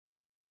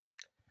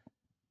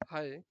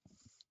Hi.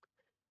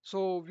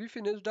 So we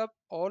finished up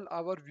all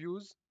our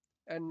views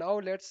and now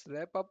let's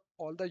wrap up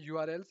all the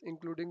URLs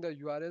including the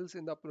URLs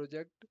in the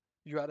project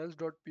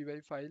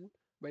urls.py file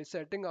by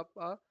setting up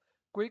a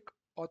quick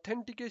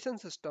authentication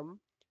system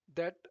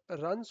that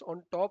runs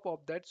on top of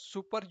that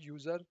super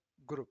user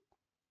group.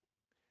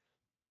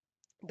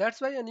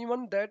 That's why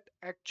anyone that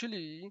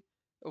actually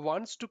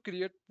wants to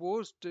create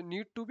post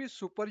need to be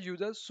super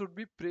users should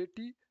be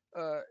pretty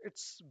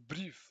it's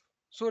brief.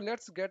 So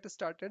let's get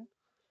started.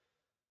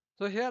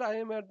 So here I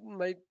am at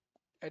my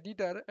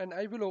editor and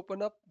I will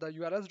open up the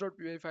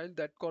urls.py file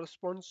that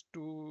corresponds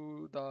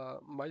to the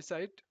my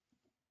site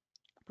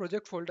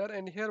project folder,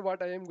 and here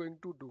what I am going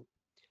to do.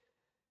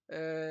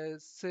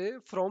 Say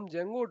from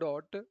Django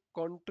dot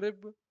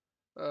contrib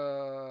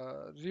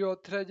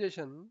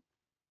reauthorization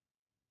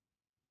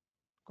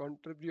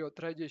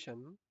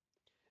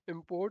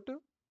import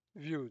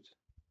views,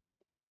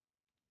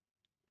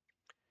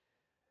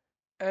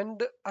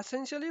 and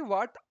essentially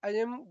what I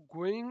am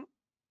going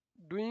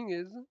doing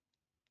is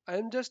I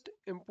am just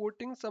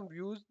importing some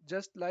views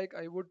just like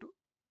I would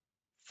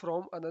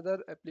from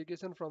another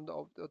application from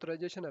the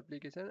authorization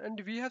application,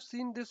 and we have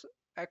seen this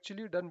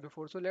actually done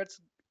before. So let's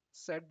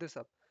set this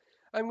up.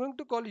 I'm going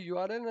to call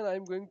URL and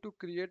I'm going to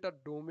create a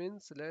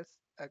domain slash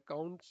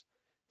accounts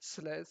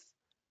slash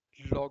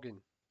login.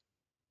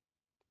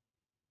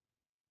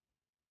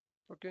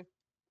 Okay,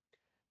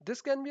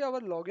 this can be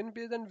our login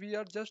page and we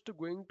are just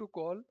going to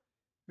call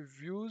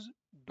views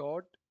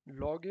dot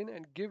login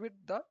and give it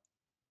the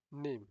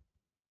name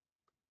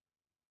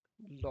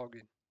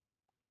login.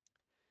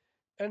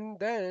 And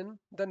then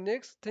the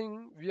next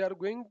thing we are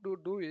going to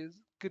do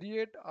is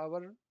create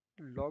our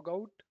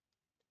logout.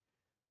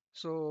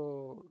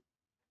 So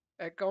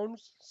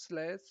accounts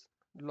slash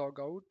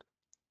logout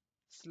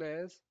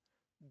slash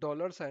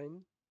dollar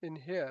sign. In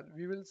here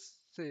we will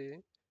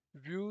say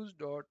views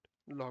dot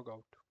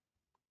logout.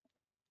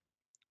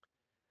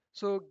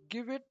 So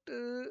give it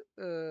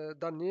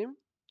the name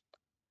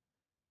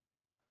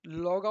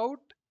logout,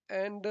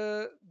 and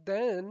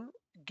then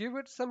give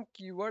it some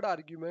keyword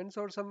arguments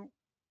or some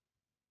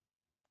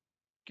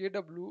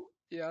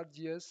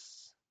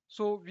kwargs.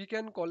 So we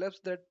can collapse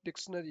that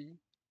dictionary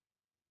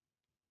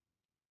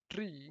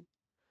tree,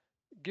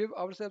 give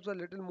ourselves a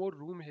little more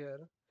room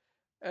here,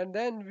 and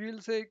then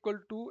we'll say equal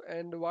to,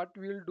 and what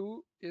we'll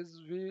do is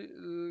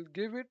we'll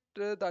give it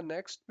the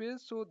next page.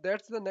 So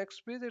that's the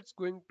next page it's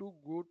going to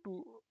go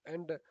to,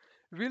 and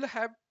we'll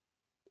have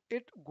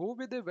it go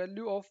with a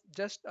value of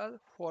just a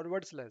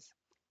forward slash.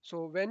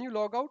 So when you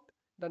log out,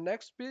 the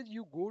next page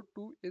you go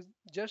to is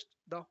just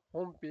the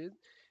home page,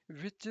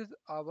 which is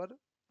our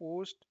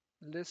post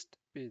list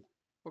page.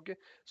 Okay,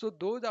 so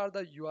those are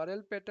the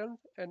URL patterns,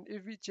 and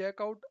if we check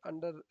out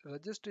under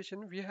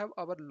registration, we have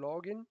our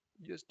login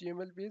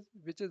HTML page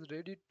which is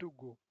ready to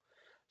go.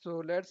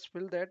 So let's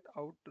fill that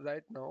out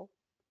right now,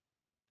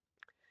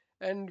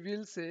 and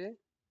we'll say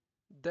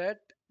that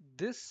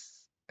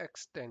this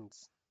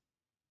extends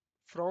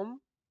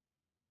from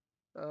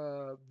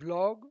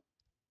blog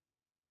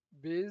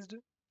based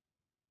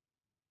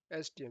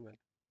HTML.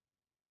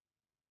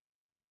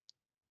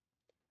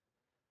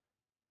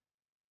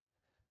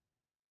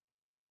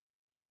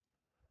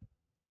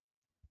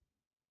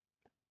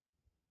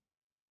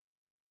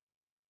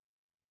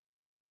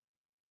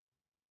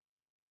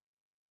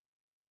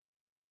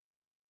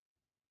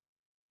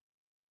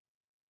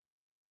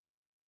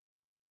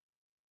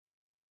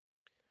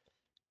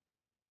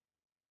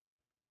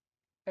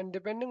 And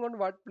depending on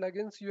what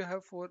plugins you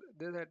have for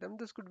this item,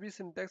 this could be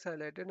syntax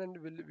highlighted and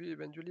will we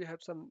eventually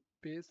have some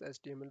base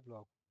HTML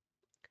block.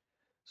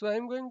 So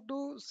I'm going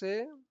to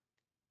say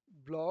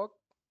block,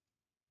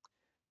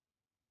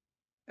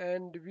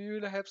 and we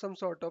will have some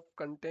sort of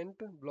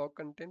content, block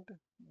content,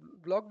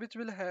 block which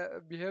will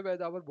behave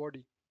as our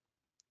body,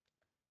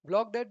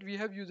 block that we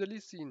have usually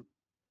seen.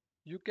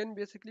 You can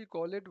basically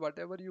call it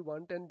whatever you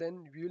want, and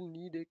then we will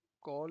need a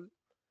call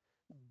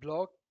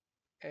block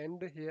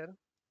end here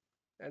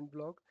and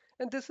block,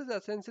 and this is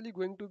essentially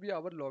going to be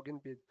our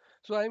login page.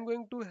 So I'm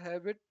going to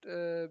have it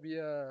be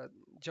a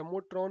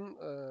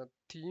Jumbotron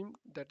theme,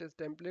 that is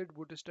template,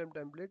 bootstrap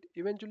template,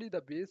 eventually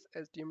the base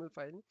HTML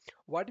file.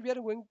 What we are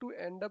going to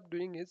end up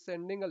doing is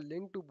sending a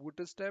link to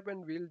bootstrap,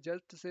 and we'll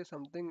just say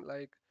something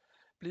like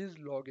please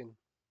log in,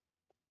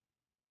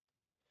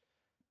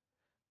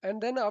 and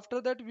then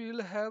after that we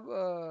will have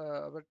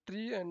a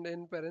tree, and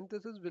in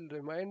parentheses will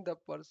remind the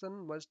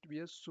person must be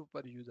a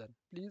super user,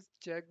 please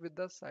check with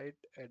the site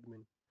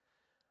admin.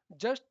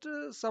 Just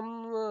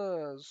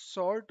some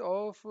sort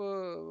of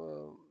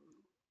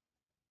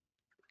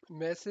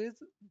message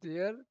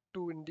there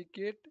to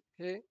indicate,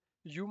 hey,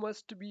 you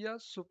must be a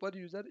super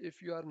user if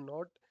you are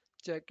not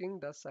checking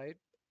the site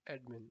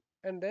admin.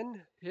 And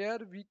then here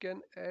we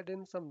can add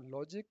in some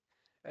logic,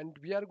 and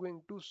we are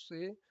going to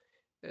say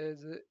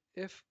is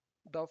if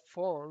the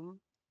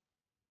form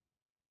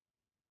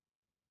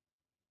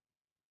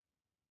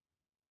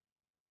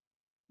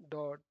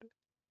dot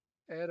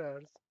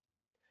errors,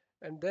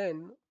 and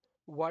then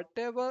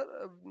whatever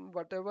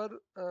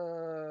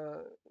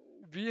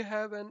we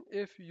have an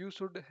if, you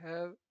should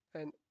have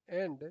an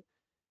and.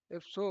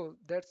 If so,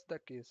 that's the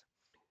case.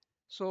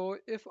 So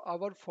if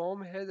our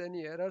form has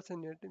any errors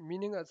in it,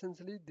 meaning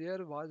essentially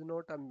there was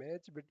not a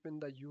match between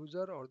the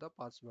user or the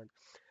password.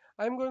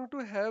 I'm going to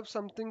have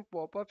something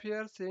pop up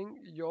here saying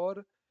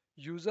your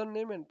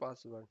username and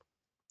password.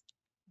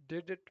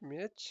 Did it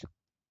match?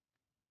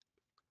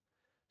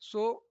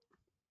 So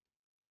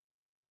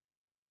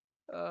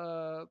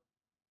uh,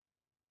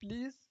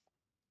 please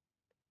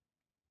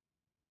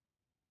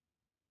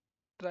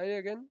try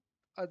again.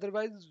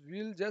 Otherwise,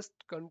 we'll just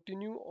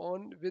continue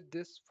on with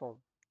this form.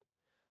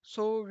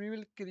 So we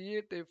will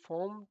create a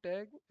form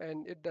tag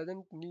and it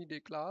doesn't need a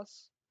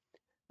class.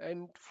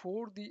 And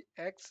for the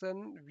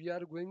action we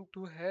are going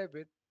to have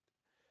it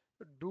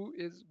do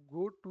is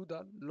go to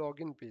the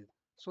login page.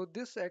 So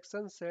this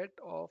action set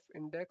of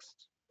index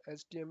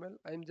HTML,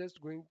 I'm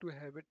just going to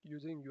have it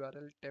using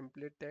URL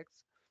template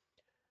tags.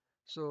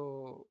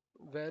 So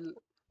well,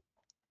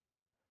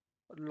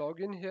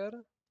 login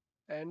here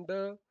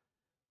and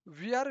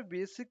we are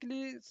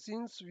basically,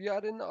 since we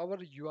are in our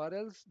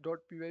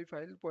urls.py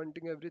file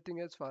pointing everything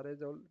as far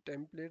as all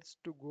templates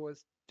to go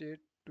straight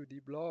to the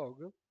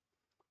blog.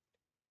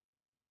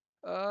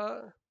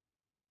 uh,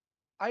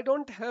 I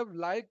don't have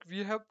like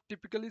we have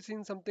typically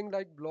seen something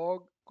like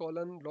blog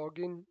colon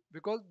login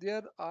because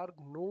there are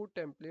no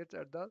templates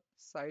at the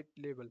site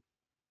level.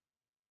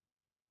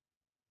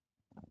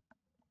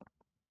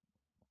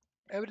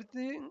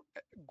 Everything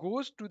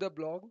goes to the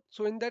blog.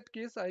 So in that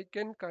case, I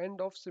can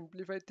kind of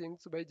simplify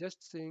things by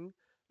just saying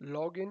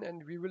login,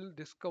 and we will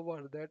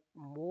discover that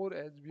more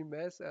as we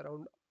mess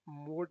around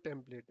more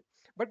template.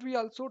 But we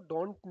also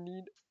don't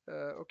need,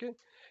 okay.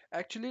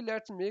 Actually,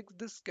 let's make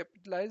this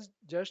capitalized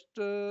just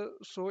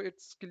so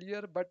it's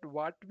clear. But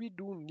what we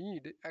do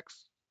need,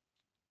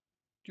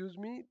 excuse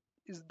me,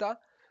 is the,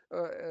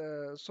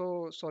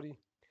 so sorry.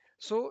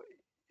 So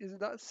is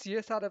the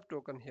CSRF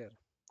token here.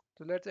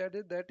 So let's add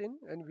that in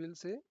and we'll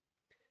say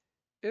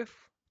if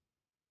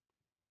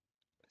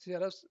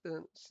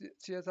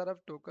CSRF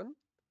token,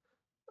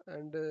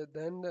 and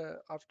then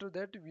after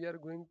that we are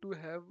going to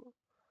have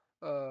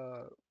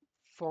uh,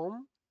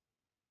 form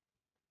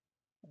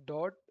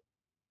dot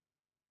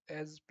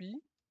sp,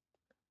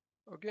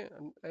 okay,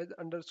 and as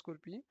underscore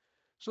p.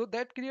 So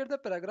that create the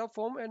paragraph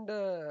form, and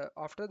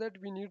after that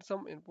we need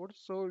some input.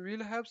 So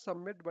we'll have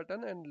submit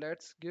button, and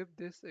let's give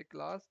this a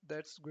class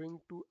that's going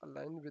to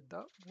align with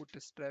the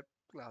bootstrap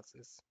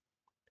classes.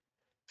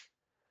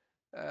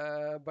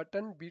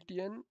 Button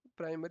btn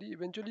primary.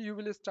 Eventually you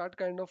will start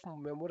kind of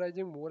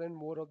memorizing more and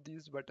more of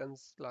these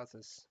buttons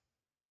classes,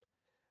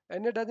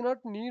 and it does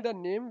not need a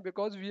name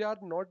because we are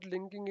not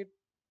linking it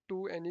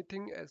to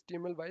anything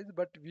HTML wise,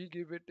 but we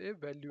give it a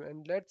value.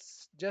 And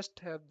let's just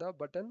have the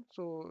button,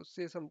 so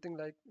say something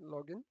like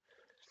login.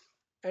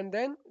 And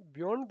then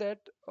beyond that,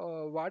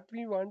 what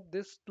we want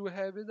this to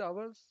have is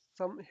our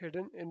some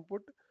hidden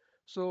input.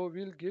 So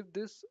we'll give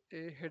this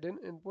a hidden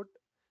input.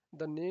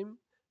 The name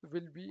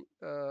will be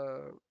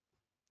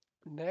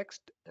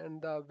next,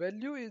 and the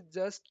value is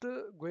just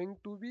going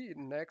to be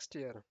next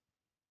here,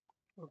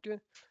 okay.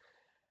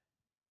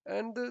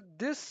 And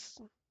this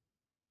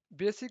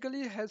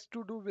basically has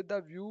to do with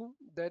the view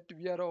that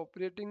we are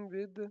operating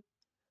with.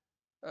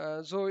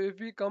 So if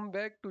we come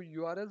back to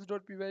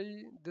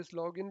urls.py, this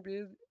login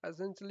page,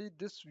 essentially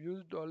this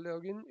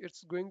views.login,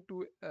 it's going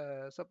to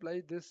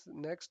supply this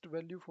next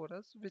value for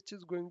us, which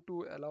is going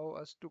to allow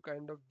us to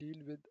kind of deal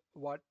with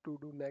what to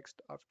do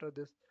next after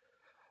this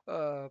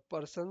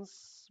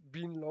person's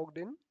been logged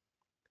in.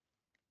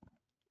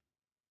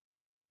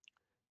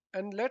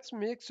 And let's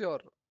make sure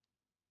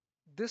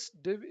this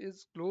div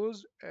is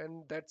closed,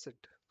 and that's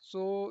it.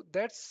 So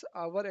that's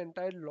our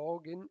entire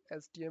login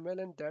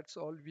HTML, and that's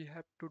all we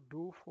have to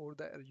do for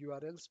the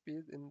URL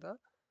space in the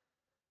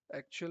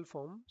actual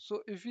form.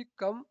 So if we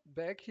come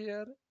back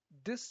here,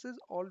 this is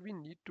all we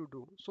need to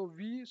do. So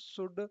we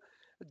should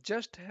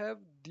just have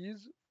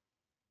these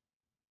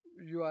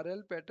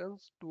URL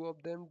patterns, two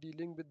of them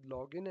dealing with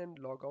login and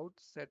logout,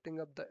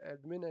 setting up the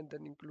admin and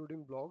then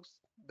including blogs,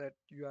 that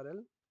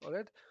URL. All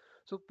right.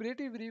 So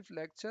pretty brief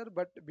lecture,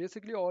 but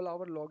basically all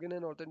our login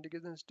and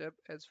authentication step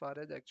as far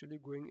as actually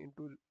going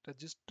into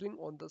registering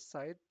on the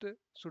site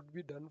should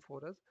be done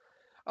for us.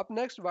 Up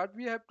next, what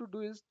we have to do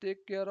is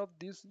take care of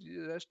this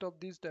rest of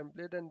these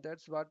template, and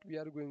that's what we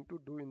are going to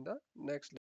do in the next